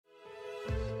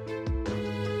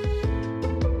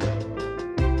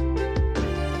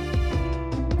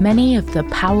Many of the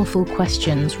powerful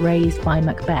questions raised by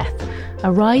Macbeth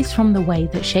arise from the way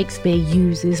that Shakespeare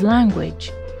uses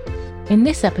language. In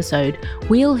this episode,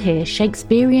 we'll hear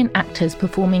Shakespearean actors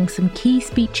performing some key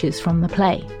speeches from the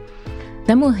play.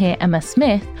 Then we'll hear Emma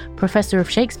Smith, Professor of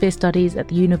Shakespeare Studies at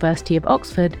the University of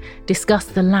Oxford, discuss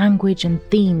the language and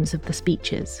themes of the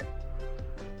speeches.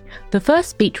 The first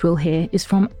speech we'll hear is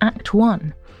from Act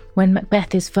 1, when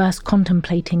Macbeth is first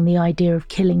contemplating the idea of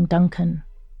killing Duncan.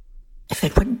 If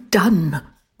it were done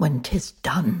when 'tis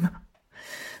done,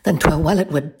 then 'twere well it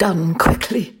were done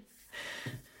quickly.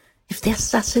 If the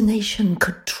assassination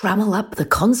could trammel up the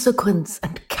consequence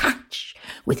and catch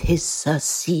with his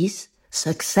surcease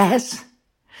success,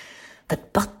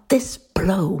 that but this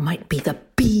blow might be the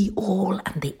be-all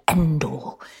and the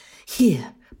end-all,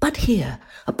 here, but here,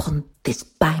 upon this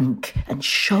bank and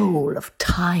shoal of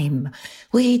time,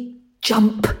 we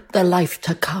jump the life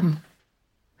to come.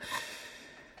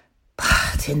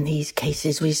 But in these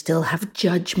cases we still have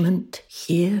judgment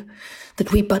here,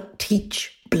 that we but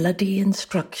teach bloody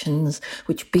instructions,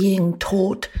 which being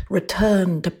taught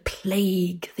return to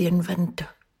plague the inventor.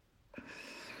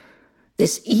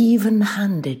 This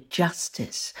even-handed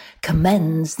justice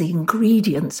commends the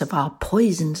ingredients of our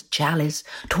poisoned chalice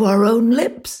to our own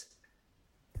lips.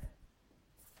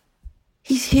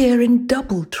 He's here in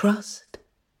double trust.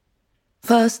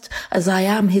 First, as I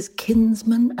am his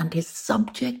kinsman and his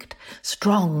subject,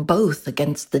 strong both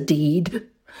against the deed.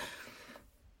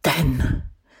 Then,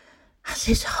 as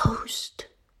his host,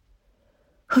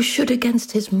 who should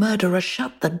against his murderer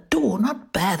shut the door,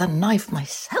 not bear the knife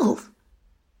myself.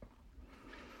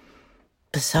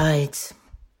 Besides,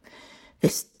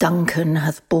 this Duncan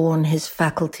hath borne his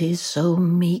faculties so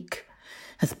meek,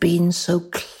 hath been so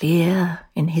clear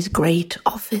in his great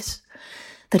office,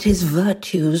 that his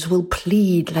virtues will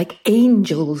plead like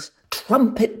angels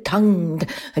trumpet-tongued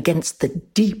against the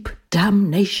deep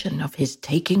damnation of his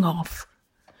taking off.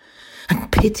 And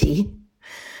pity,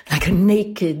 like a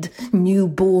naked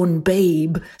new-born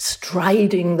babe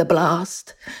striding the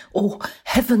blast, or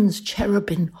heaven's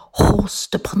cherubim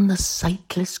horsed upon the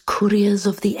sightless couriers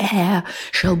of the air,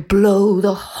 shall blow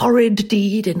the horrid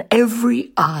deed in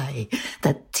every eye,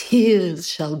 that tears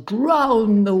shall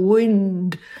drown the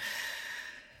wind.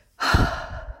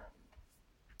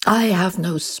 I have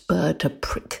no spur to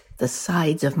prick the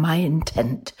sides of my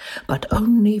intent, but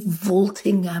only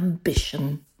vaulting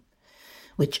ambition,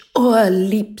 which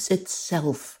o'erleaps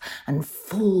itself and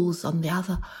falls on the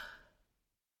other.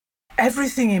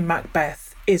 Everything in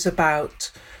Macbeth is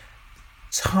about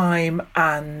time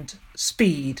and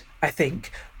speed, I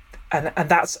think. And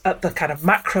that's at the kind of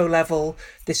macro level.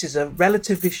 This is a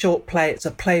relatively short play. It's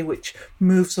a play which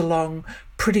moves along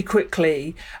pretty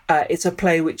quickly. It's a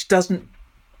play which doesn't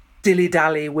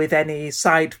dilly-dally with any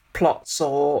side plots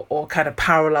or kind of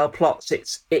parallel plots.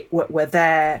 We're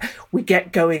there. We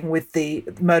get going with the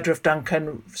murder of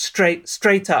Duncan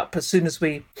straight up as soon as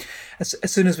we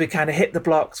kind of hit the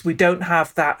blocks. We don't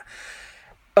have that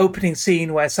opening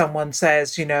scene where someone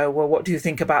says, well, what do you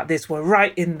think about this? We're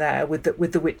right in there with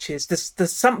the witches.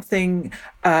 There's something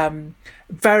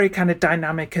very kind of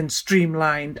dynamic and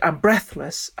streamlined and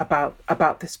breathless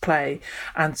about this play,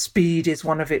 and speed is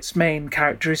one of its main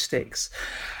characteristics.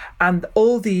 And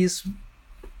all these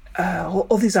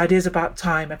ideas about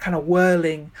time are kind of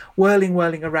whirling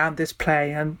around this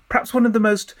play. And perhaps one of the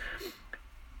most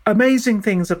amazing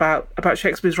things about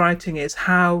Shakespeare's writing is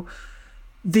how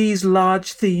these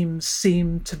large themes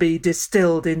seem to be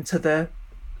distilled into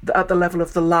at the level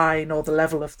of the line or the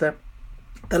level of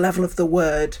the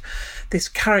word. This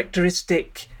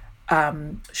characteristic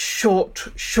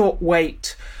short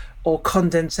weight or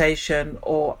condensation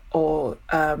or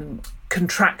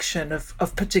contraction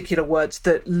of particular words,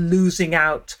 the losing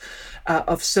out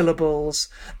of syllables,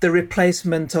 the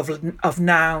replacement of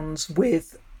nouns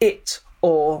with it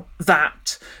or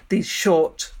that, these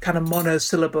short kind of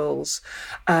monosyllables.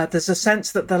 There's a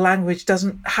sense that the language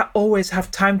doesn't always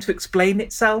have time to explain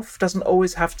itself, doesn't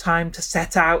always have time to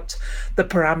set out the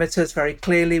parameters very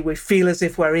clearly. We feel as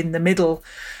if we're in the middle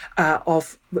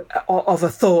of a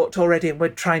thought already, and we're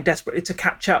trying desperately to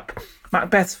catch up.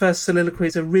 Macbeth's first soliloquy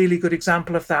is a really good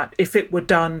example of that. If it were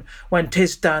done when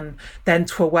 'tis done, then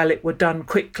 'twere well it were done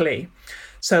quickly.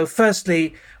 So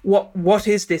firstly, what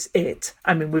is this it?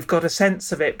 I mean, we've got a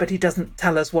sense of it, but he doesn't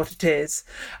tell us what it is.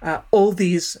 All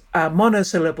these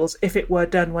monosyllables, if it were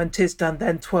done when 'tis done,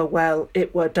 then 'twere well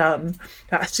it were done.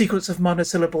 A sequence of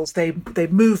monosyllables, they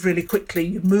move really quickly.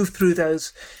 You move through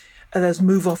those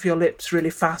move off your lips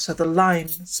really fast, so the line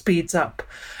speeds up.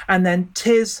 And then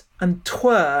 'tis and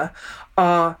 'twere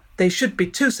are they should be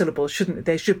two syllables, shouldn't they?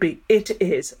 They should be it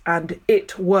is and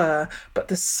it were. But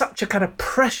there's such a kind of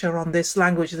pressure on this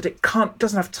language that it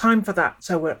doesn't have time for that.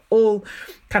 So we're all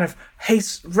kind of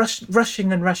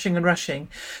rushing.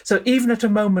 So even at a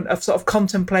moment of sort of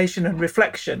contemplation and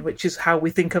reflection, which is how we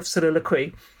think of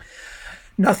soliloquy,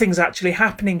 nothing's actually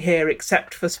happening here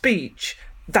except for speech.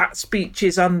 That speech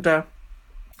is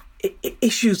it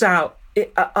issues out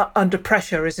under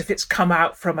pressure as if it's come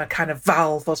out from a kind of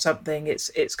valve or something.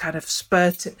 It's kind of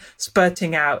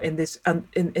spurting out in this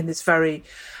very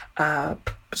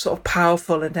sort of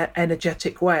powerful and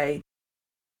energetic way.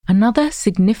 Another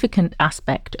significant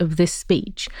aspect of this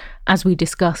speech, as we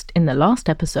discussed in the last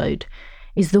episode,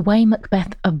 is the way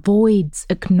Macbeth avoids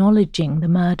acknowledging the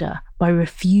murder by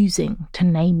refusing to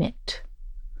name it.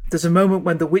 There's a moment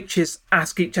when the witches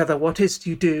ask each other, what is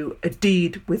you do? A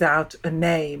deed without a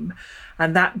name.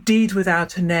 And that deed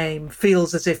without a name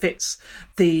feels as if it's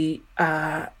it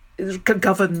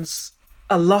governs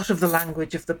a lot of the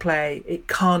language of the play. It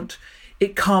can't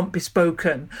be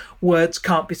spoken. Words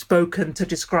can't be spoken to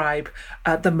describe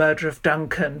the murder of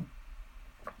Duncan.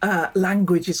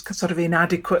 Language is sort of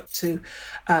inadequate to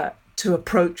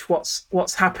approach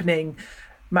what's happening.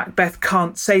 Macbeth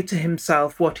can't say to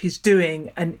himself what he's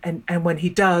doing, and when he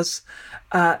does,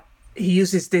 he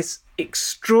uses this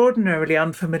extraordinarily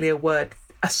unfamiliar word,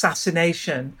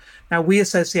 assassination. Now, we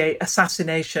associate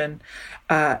assassination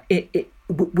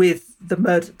with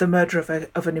the murder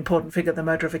of an important figure, the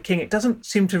murder of a king. It doesn't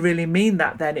seem to really mean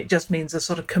that then. It just means a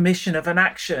sort of commission of an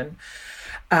action.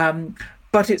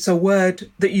 But it's a word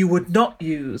that you would not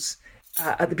use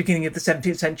at the beginning of the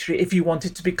 17th century if you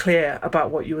wanted to be clear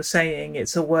about what you were saying.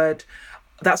 It's a word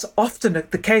that's often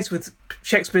the case with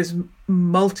Shakespeare's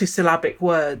multisyllabic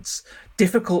words,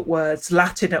 difficult words,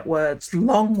 Latinate words,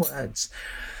 long words.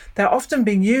 They're often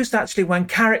being used actually when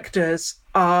characters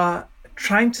are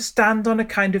trying to stand on a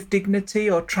kind of dignity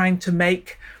or trying to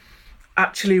make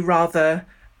actually rather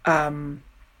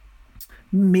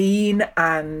mean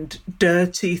and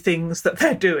dirty things that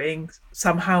they're doing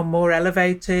somehow more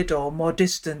elevated or more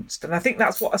distanced. And I think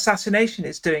that's what assassination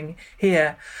is doing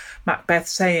here. Macbeth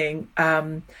saying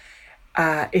what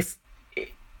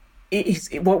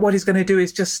he's going to do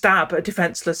is just stab a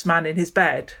defenseless man in his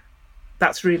bed.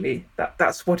 That's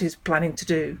what he's planning to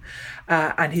do.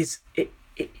 And he's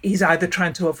either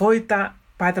trying to avoid that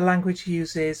by the language he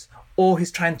uses, or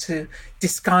he's trying to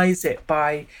disguise it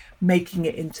by making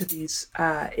it into this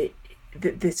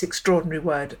extraordinary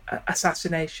word,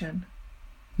 assassination.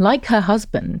 Like her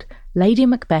husband, Lady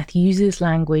Macbeth uses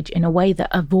language in a way that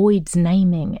avoids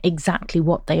naming exactly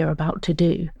what they are about to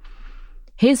do.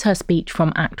 Here's her speech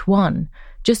from Act 1,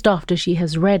 just after she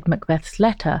has read Macbeth's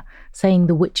letter saying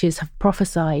the witches have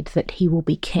prophesied that he will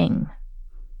be king.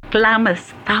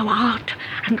 Glamis thou art,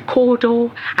 and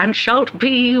Cawdor, and shalt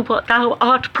be what thou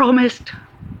art promised.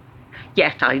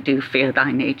 Yet I do fear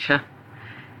thy nature.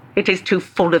 It is too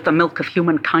full of the milk of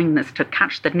human kindness to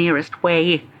catch the nearest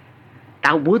way.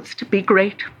 Thou wouldst be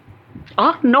great,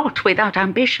 art not without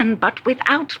ambition, but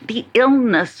without the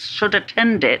illness should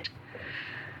attend it.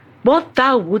 What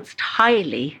thou wouldst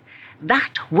highly,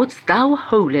 that wouldst thou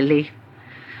holily.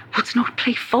 Wouldst not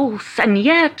play false, and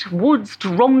yet wouldst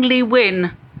wrongly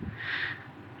win.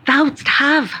 Thou'dst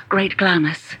have, great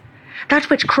Glamis, that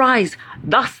which cries,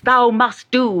 thus thou must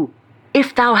do,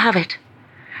 if thou have it,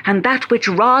 and that which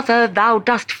rather thou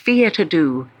dost fear to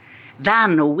do,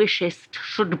 than wishest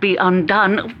should be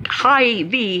undone. Hie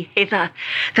thee hither,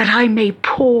 that I may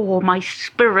pour my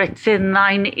spirits in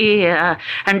thine ear,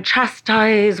 and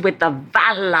chastise with the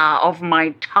valour of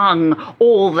my tongue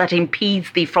all that impedes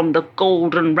thee from the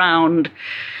golden round,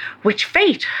 which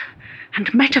fate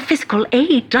and metaphysical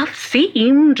aid doth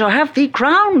seem to have thee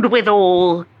crowned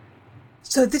withal.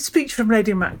 So this speech from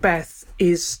Lady Macbeth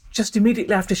is just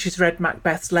immediately after she's read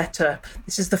Macbeth's letter.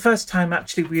 This is the first time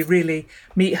actually we really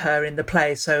meet her in the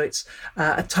play, so it's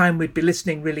a time we'd be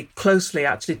listening really closely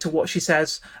actually to what she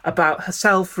says about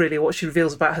herself, really what she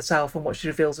reveals about herself and what she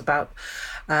reveals about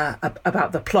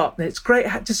the plot. And it's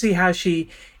great to see how she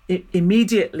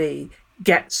immediately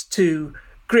gets to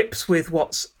grips with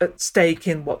what's at stake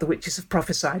in what the witches have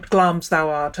prophesied. Glamis thou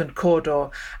art, and Cawdor,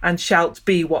 and shalt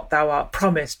be what thou art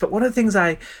promised. But one of the things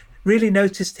I really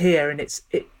noticed here, and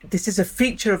this is a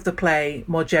feature of the play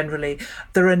more generally,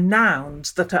 there are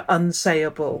nouns that are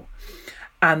unsayable,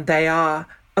 and they are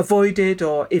avoided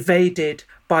or evaded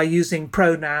by using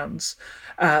pronouns.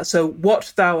 So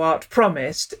what thou art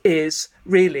promised is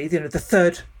really,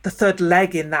 the third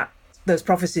leg in those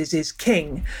prophecies is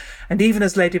king. And even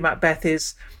as Lady Macbeth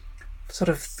is sort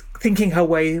of thinking her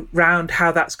way round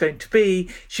how that's going to be.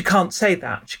 She can't say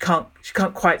that. She can't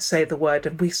quite say the word.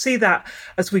 And we see that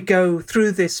as we go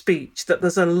through this speech, that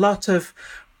there's a lot of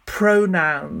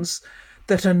pronouns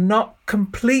that are not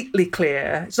completely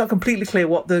clear. It's not completely clear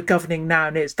what the governing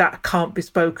noun is. That can't be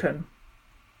spoken.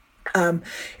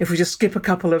 If we just skip a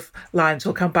couple of lines,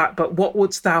 we'll come back. But what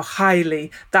wouldst thou highly,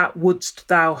 that wouldst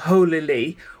thou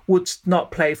holily, wouldst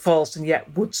not play false, and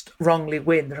yet wouldst wrongly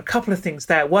win. There are a couple of things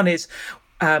there. One is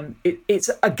it's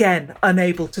again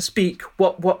unable to speak.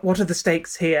 What are the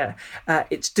stakes here?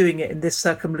 It's doing it in this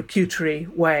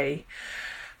circumlocutory way.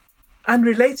 And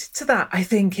related to that, I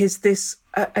think, is this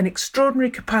an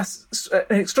extraordinary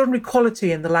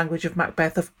quality in the language of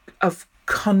Macbeth of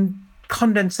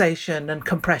condensation and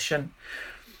compression.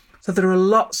 So there are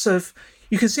lots of,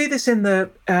 you can see this in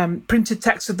the printed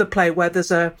text of the play, where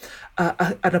there's an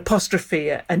apostrophe,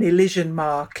 an elision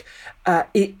mark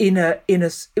in a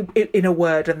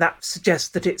word, and that suggests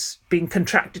that it's been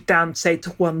contracted down, say, to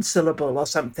one syllable or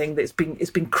something. That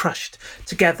it's been crushed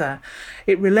together.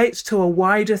 It relates to a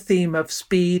wider theme of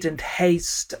speed and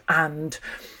haste and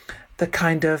the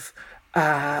kind of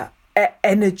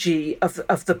energy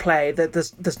of the play. That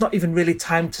there's not even really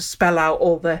time to spell out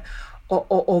all the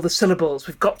syllables.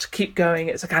 We've got to keep going.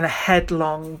 It's a kind of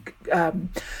headlong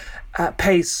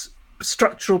pace,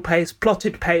 structural pace,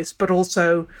 plotted pace, but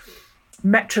also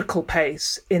metrical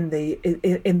pace in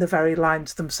the very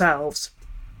lines themselves.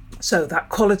 So that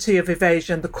quality of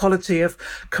evasion, the quality of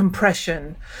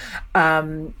compression,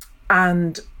 and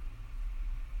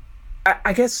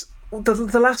I guess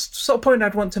the last sort of point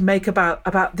I'd want to make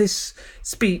about this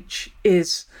speech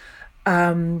is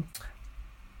the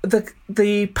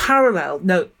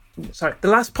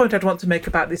last point I'd want to make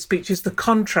about this speech is the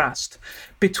contrast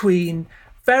between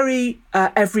very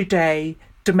everyday,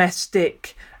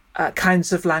 domestic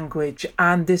kinds of language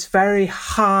and this very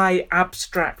high,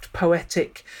 abstract,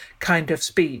 poetic kind of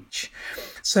speech.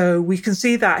 So we can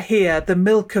see that here. The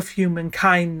milk of human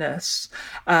kindness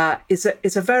is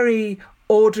a very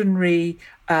ordinary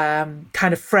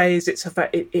kind of phrase.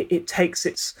 It takes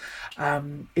its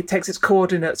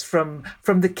coordinates from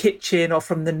the kitchen or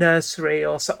from the nursery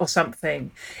or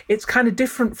something. It's kind of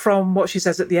different from what she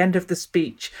says at the end of the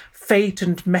speech. Fate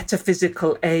and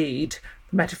metaphysical aid.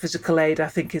 Metaphysical aid, I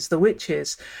think, is the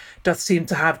witches, doth seem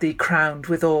to have thee crowned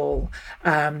withal.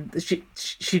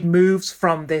 She moves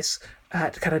from this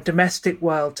kind of domestic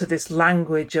world to this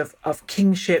language of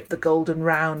kingship, the golden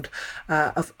round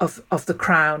of the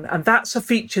crown. And that's a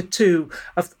feature too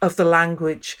of the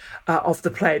language of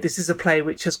the play. This is a play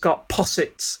which has got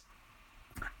possets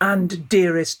and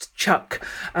dearest Chuck.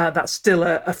 That's still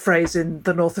a phrase in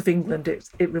the north of England.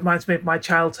 It reminds me of my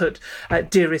childhood,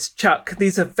 dearest Chuck.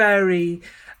 These are very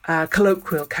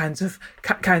colloquial kinds of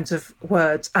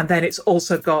words. And then it's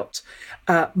also got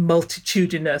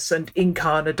multitudinous and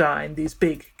incarnadine, these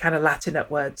big kind of Latinate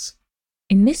words.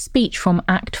 In this speech from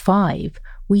Act 5,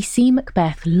 we see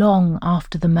Macbeth long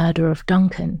after the murder of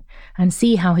Duncan and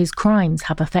see how his crimes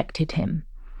have affected him.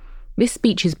 This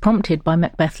speech is prompted by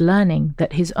Macbeth learning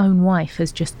that his own wife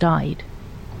has just died.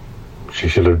 She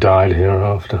should have died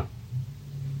hereafter.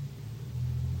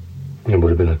 It would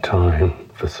have been a time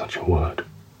for such a word.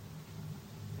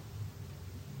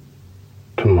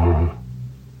 Tomorrow,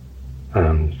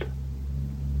 and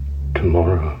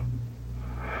tomorrow,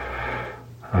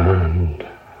 and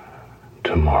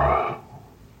tomorrow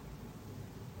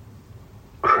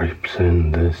creeps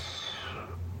in this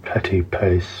petty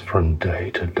pace from day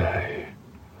to day,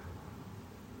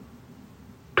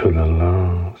 to the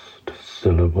last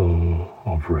syllable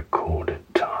of recorded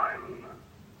time.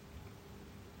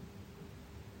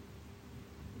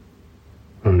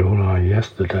 And all our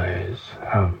yesterdays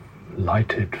have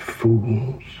lighted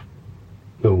fools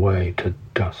the way to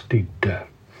dusty death.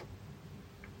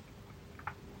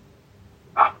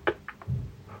 Out.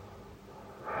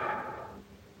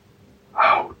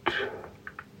 Out.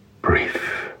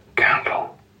 Brief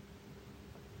candle.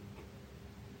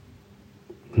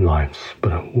 Life's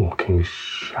but a walking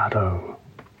shadow,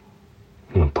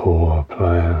 a poor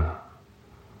player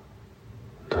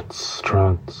that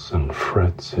struts and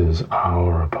frets his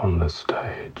hour upon the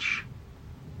stage,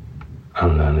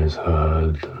 and then is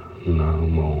heard no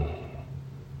more.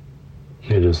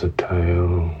 It is a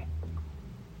tale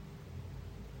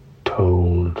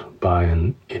told by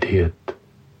an idiot,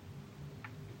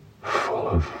 full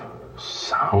of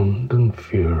sound and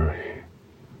fury,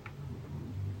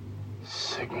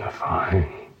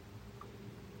 signifying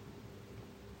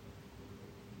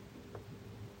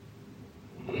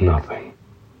nothing.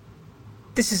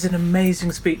 This is an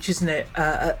amazing speech, isn't it?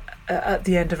 At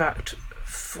the end of Act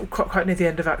quite near the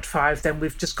end of Act 5, then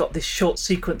we've just got this short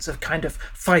sequence of kind of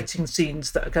fighting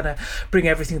scenes that are going to bring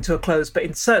everything to a close. But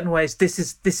in certain ways, this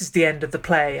is the end of the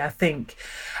play, I think.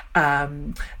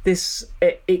 This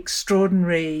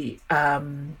extraordinary,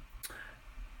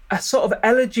 a sort of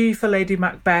elegy for Lady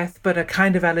Macbeth, but a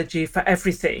kind of elegy for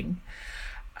everything.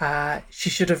 She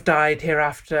should have died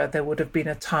hereafter. There would have been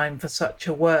a time for such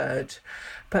a word.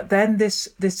 But then this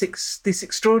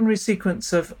extraordinary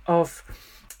sequence of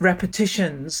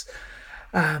repetitions.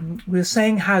 We were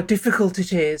saying how difficult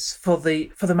it is for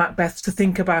the Macbeths to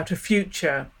think about a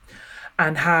future,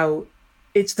 and how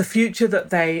it's the future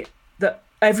that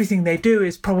everything they do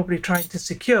is probably trying to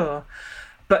secure,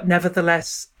 but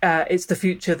nevertheless it's the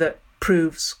future that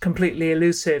proves completely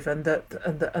elusive and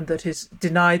that is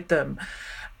denied them.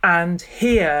 And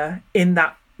here, in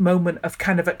that moment of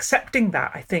kind of accepting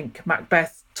that, I think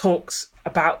Macbeth talks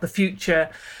about the future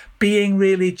being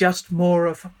really just more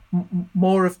of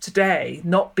today,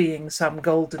 not being some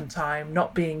golden time,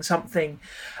 not being something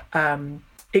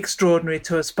extraordinary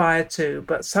to aspire to,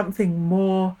 but something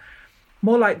more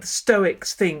like the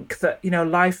Stoics think, that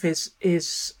life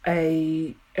is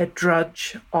a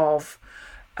drudge of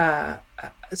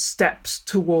steps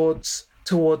towards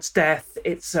death.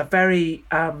 It's a very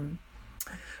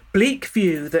bleak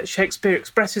view that Shakespeare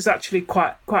expresses actually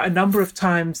quite a number of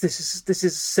times. This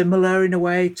is similar in a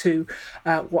way to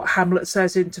what Hamlet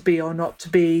says in To Be or Not to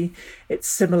Be. It's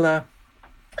similar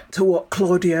to what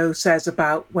Claudio says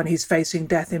about when he's facing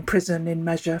death in prison in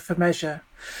Measure for Measure.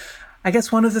 I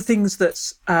guess one of the things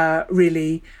that's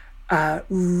really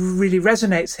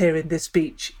resonates here in this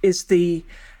speech is the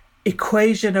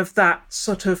equation of that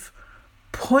sort of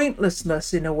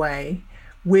pointlessness in a way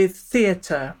with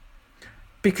theatre.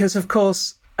 Because, of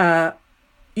course, theatre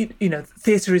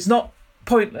is not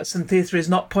pointless, and theatre is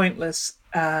not pointless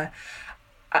in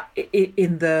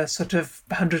the sort of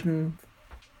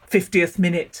 150th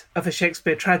minute of a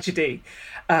Shakespeare tragedy.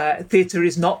 Theatre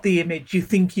is not the image you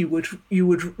think you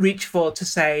would reach for to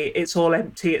say it's all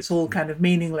empty, it's all kind of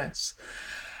meaningless.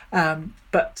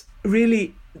 But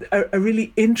really, a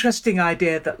really interesting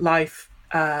idea that life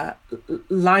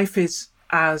is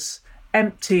as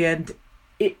empty and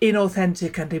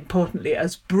inauthentic, and importantly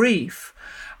as brief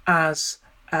as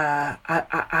a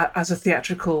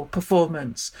theatrical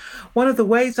performance. One of the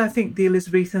ways I think the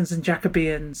Elizabethans and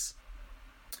Jacobeans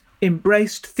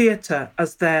embraced theatre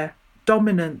as their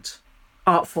dominant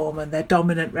art form and their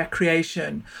dominant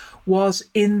recreation was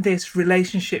in this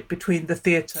relationship between the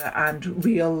theatre and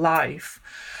real life.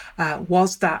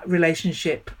 Was that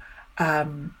relationship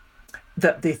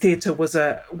that the theatre was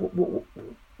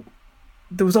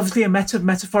there was obviously a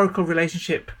metaphorical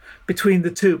relationship between the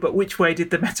two, but which way did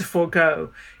the metaphor go?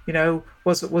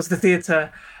 Was the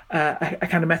theatre a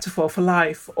kind of metaphor for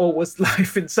life, or was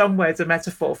life in some ways a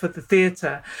metaphor for the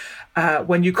theatre?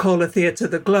 When you call a theatre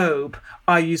the Globe,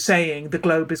 are you saying the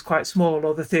Globe is quite small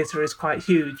or the theatre is quite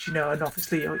huge? And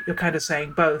obviously you're kind of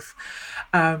saying both.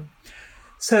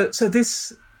 So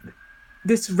this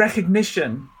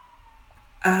recognition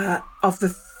of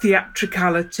the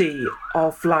theatricality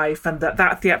of life, and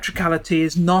that theatricality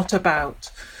is not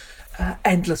about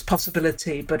endless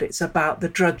possibility, but it's about the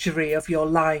drudgery of your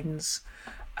lines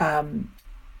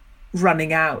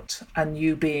running out and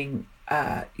you being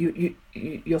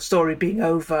your story being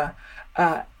over,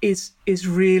 is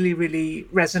really, really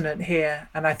resonant here.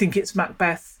 And I think it's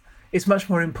Macbeth is much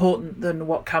more important than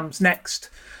what comes next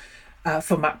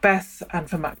for Macbeth and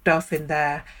for Macduff in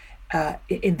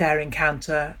their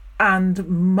encounter, and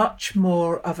much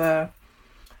more of a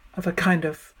kind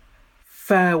of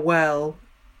farewell,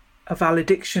 a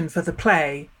valediction for the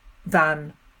play,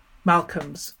 than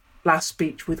Malcolm's last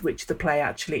speech with which the play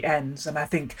actually ends. And I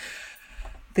think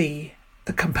the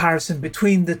comparison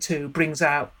between the two brings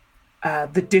out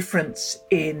the difference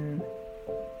in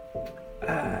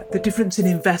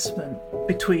investment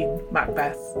between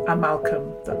Macbeth and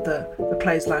Malcolm that the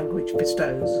play's language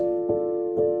bestows.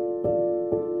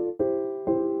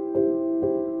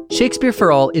 Shakespeare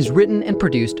for All is written and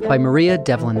produced by Maria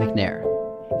Devlin McNair.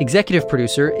 Executive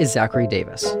producer is Zachary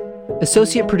Davis.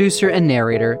 Associate producer and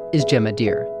narrator is Gemma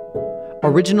Deer.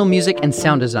 Original music and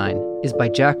sound design is by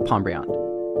Jack Pombriand.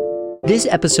 This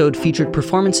episode featured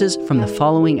performances from the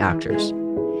following actors: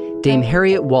 Dame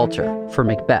Harriet Walter for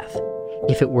Macbeth,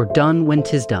 If It Were Done When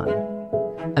 'Tis Done;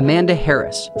 Amanda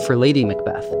Harris for Lady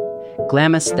Macbeth,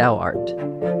 Glamis Thou Art;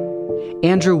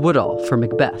 Andrew Woodall for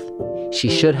Macbeth, She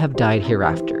Should Have Died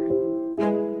Hereafter.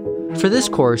 For this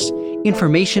course,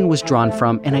 information was drawn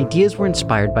from and ideas were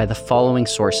inspired by the following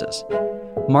sources: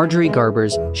 Marjorie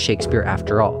Garber's Shakespeare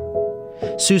After All,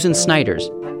 Susan Snyder's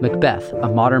Macbeth, A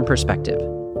Modern Perspective,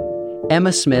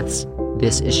 Emma Smith's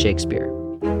This is Shakespeare,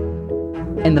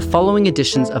 and the following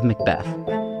editions of Macbeth: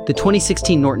 the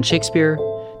 2016 Norton Shakespeare,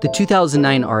 the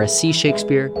 2009 RSC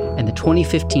Shakespeare, and the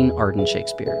 2015 Arden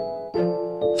Shakespeare.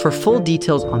 For full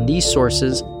details on these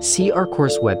sources, see our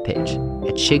course webpage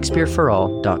at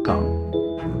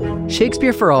shakespeareforall.com.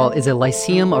 Shakespeare for All is a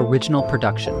Lyceum original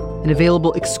production and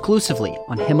available exclusively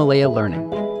on Himalaya Learning.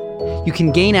 You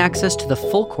can gain access to the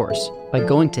full course by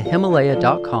going to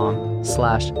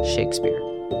himalaya.com/Shakespeare.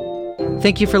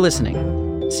 Thank you for listening.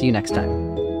 See you next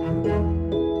time.